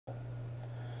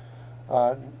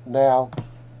Uh, now,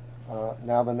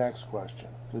 now the next question.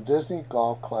 The Disney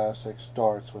Golf Classic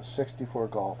starts with 64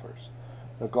 golfers.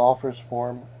 The golfers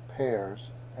form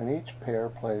pairs, and each pair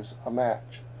plays a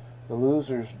match. The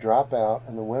losers drop out,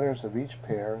 and the winners of each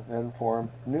pair then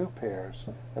form new pairs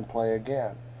and play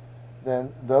again.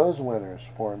 Then those winners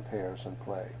form pairs and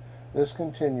play. This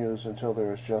continues until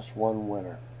there is just one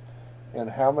winner.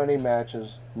 And how many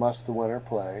matches must the winner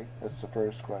play? That's the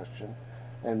first question.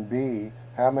 And B,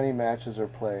 how many matches are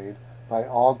played by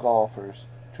all golfers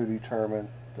to determine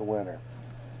the winner?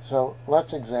 So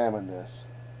let's examine this.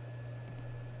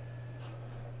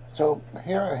 So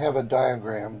here I have a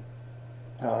diagram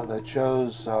that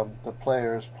shows the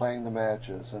players playing the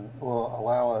matches and will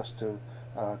allow us to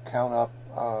count up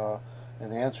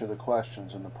and answer the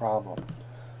questions in the problem.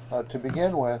 To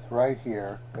begin with, right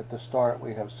here at the start,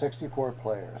 we have 64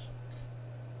 players.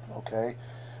 Okay,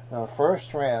 now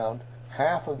first round,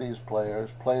 half of these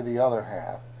players play the other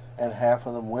half, and half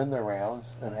of them win their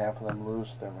rounds, and half of them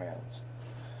lose their rounds.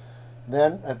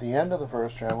 Then, at the end of the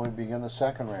first round, we begin the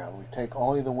second round. We take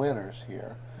only the winners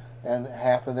here, and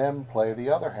half of them play the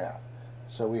other half.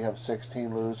 So we have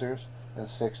 16 losers and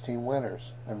 16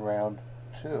 winners in round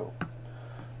 2.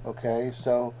 Okay,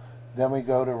 so then we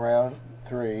go to round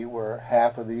 3, where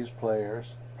half of these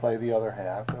players play the other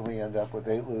half, and we end up with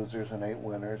 8 losers and 8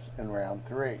 winners in round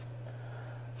 3.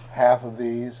 Half of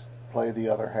these play the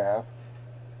other half.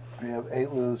 We have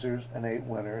 8 losers and 8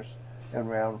 winners in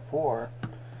round 4.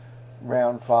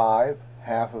 Round 5,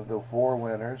 half of the 4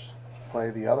 winners play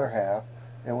the other half,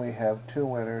 and we have 2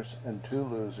 winners and 2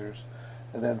 losers.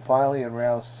 And then finally in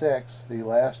round 6, the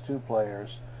last 2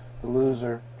 players, the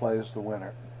loser plays the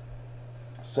winner.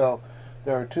 So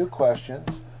there are 2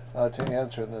 questions to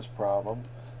answer in this problem,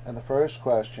 and the first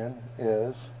question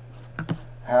is,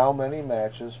 how many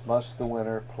matches must the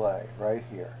winner play? Right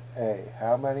here, A,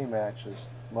 how many matches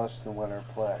must the winner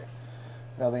play?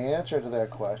 Now the answer to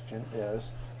that question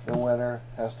is the winner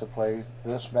has to play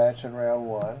this match in round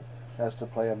 1, has to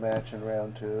play a match in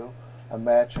round 2, a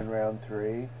match in round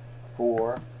 3,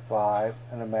 4, 5,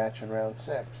 and a match in round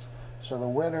 6. So the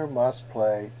winner must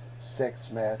play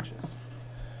 6 matches.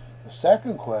 The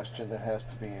second question that has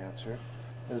to be answered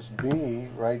is B,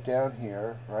 right down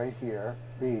here, right here,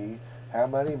 B, how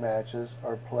many matches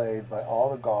are played by all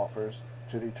the golfers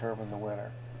to determine the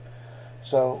winner?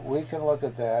 So we can look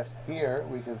at that. Here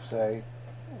we can say,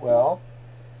 well,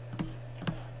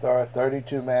 there are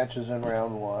 32 matches in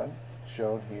round 1,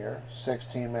 shown here,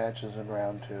 16 matches in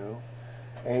round 2,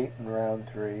 8 in round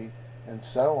 3, and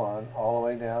so on, all the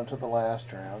way down to the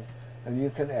last round. And you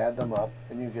can add them up,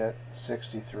 and you get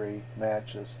 63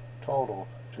 matches total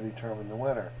to determine the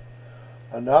winner.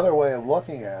 Another way of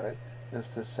looking at it is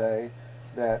to say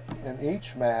that in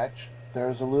each match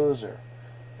there's a loser,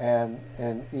 and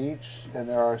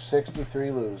there are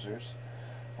 63 losers,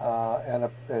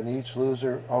 and each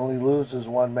loser only loses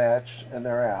 1 match and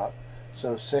they're out.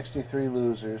 So 63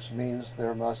 losers means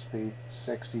there must be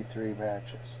 63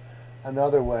 matches.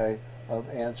 Another way of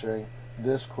answering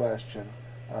this question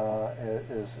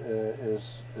is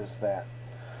that.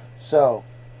 So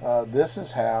this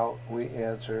is how we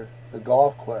answer the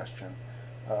golf question,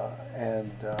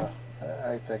 and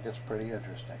I think it's pretty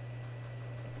interesting.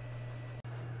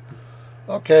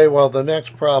 Okay, well, the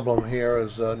next problem here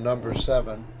is number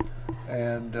 7,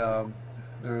 and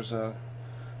there's a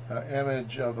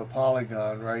image of a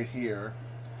polygon right here,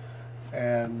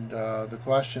 and the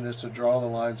question is to draw the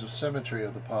lines of symmetry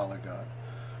of the polygon.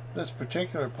 This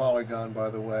particular polygon, by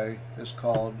the way, is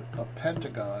called a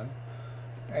pentagon,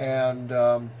 and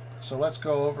so let's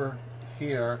go over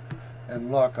here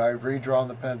and look. I've redrawn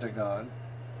the pentagon,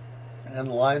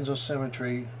 and lines of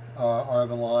symmetry are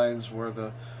the lines where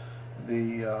the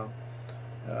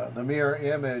mirror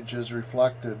image is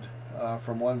reflected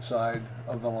from one side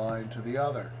of the line to the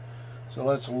other. So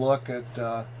let's look at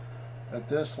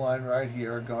this line right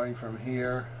here, going from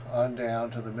here on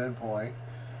down to the midpoint.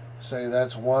 Say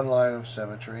that's one line of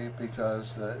symmetry,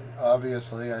 because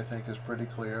obviously I think it's pretty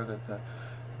clear that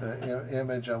the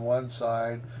image on one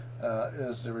side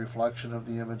is the reflection of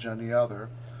the image on the other.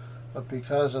 But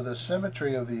because of the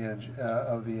symmetry of the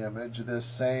image, this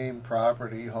same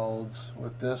property holds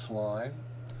with this line,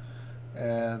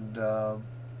 and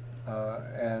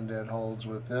it holds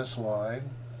with this line,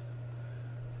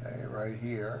 okay, right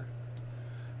here,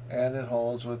 and it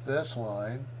holds with this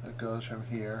line that goes from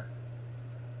here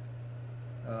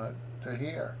to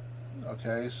here.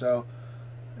 Okay, so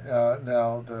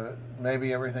now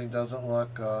maybe everything doesn't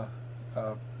look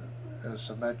as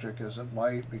symmetric as it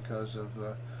might because of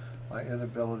my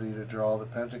inability to draw the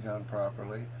pentagon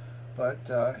properly, but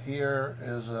here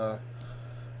is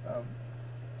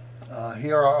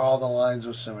Here are all the lines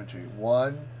of symmetry.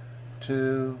 1,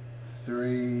 2,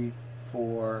 3,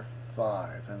 4,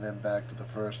 5, and then back to the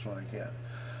first one again.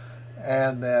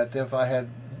 And that if I had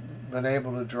been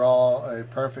able to draw a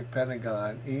perfect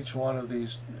pentagon, each one of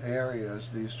these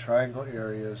areas, these triangle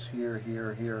areas, here,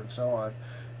 here, here, and so on,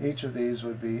 each of these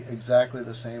would be exactly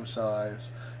the same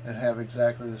size and have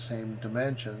exactly the same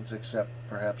dimensions, except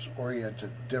perhaps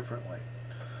oriented differently.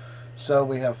 So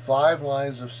we have 5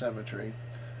 lines of symmetry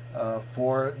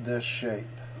for this shape.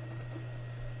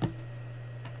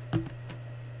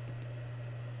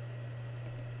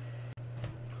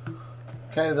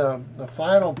 Okay, the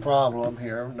final problem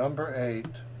here, number 8,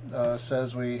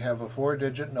 says we have a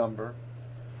 4-digit number.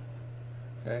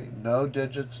 Okay, no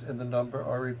digits in the number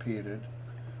are repeated.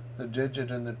 The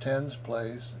digit in the tens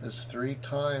place is 3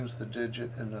 times the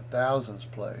digit in the thousands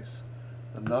place.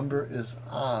 The number is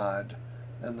odd,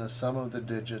 and the sum of the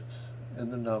digits in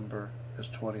the number is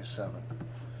 27.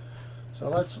 So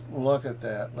let's look at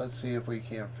that. Let's see if we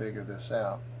can't figure this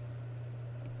out.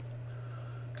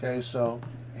 Okay, so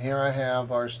here I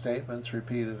have our statements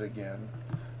repeated again,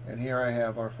 and here I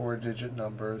have our 4-digit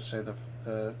number. Say the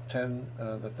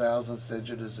thousands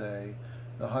digit is A,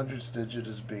 the hundreds digit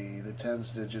is B, the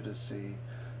tens digit is C,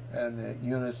 and the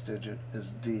units digit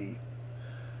is D.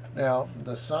 Now,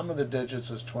 the sum of the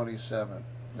digits is 27.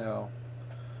 Now,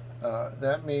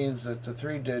 that means that the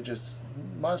 3 digits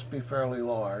must be fairly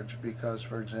large because,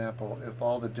 for example, if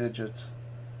all the digits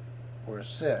were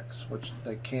 6, which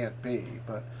they can't be,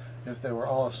 but if they were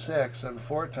all 6, then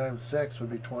 4 times 6 would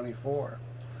be 24.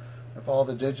 If all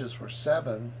the digits were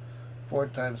 7, 4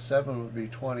 times 7 would be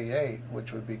 28,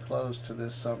 which would be close to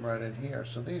this sum right in here.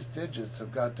 So these digits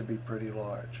have got to be pretty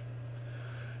large.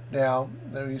 Now,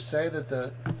 we say that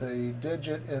the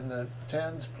digit in the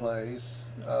tens place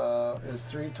is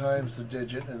 3 times the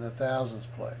digit in the thousands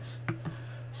place.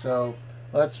 So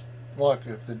let's look.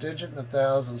 If the digit in the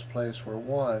thousands place were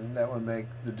 1, that would make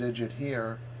the digit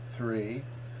here 3.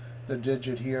 If the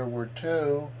digit here were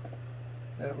 2,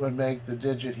 it would make the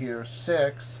digit here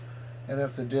 6. And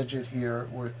if the digit here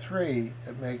were 3,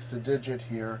 it makes the digit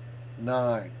here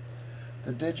 9. If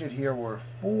the digit here were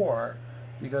 4,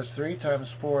 because 3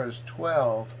 times 4 is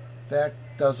 12, that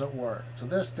doesn't work. So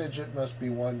this digit must be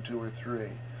 1, 2, or 3.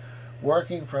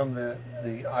 Working from the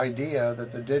idea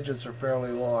that the digits are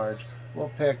fairly large, we'll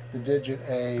pick the digit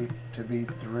A to be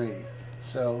 3.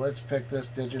 So let's pick this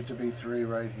digit to be 3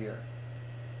 right here.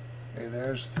 Okay,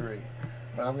 there's 3.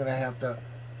 But I'm going to have to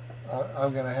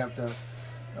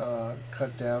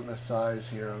cut down the size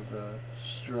here of the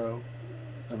stroke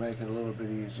to make it a little bit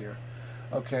easier.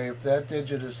 Okay, if that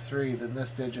digit is 3, then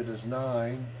this digit is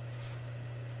 9.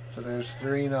 So there's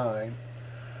 3, 9.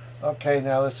 Okay,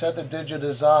 now it said the digit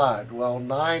is odd. Well,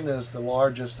 9 is the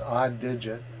largest odd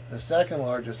digit. The second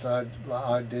largest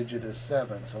odd digit is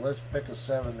 7. So let's pick a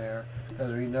 7 there,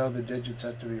 because we know the digits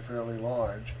have to be fairly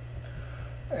large.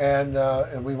 And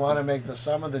we want to make the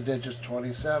sum of the digits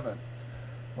 27.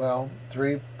 Well,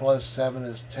 3 plus 7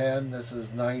 is 10. This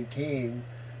is 19.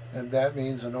 And that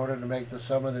means in order to make the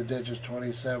sum of the digits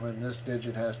 27, this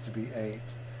digit has to be 8.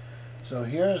 So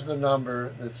here's the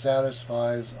number that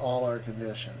satisfies all our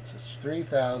conditions. It's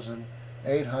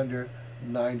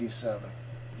 3,897.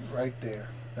 Right there.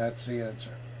 That's the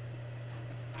answer.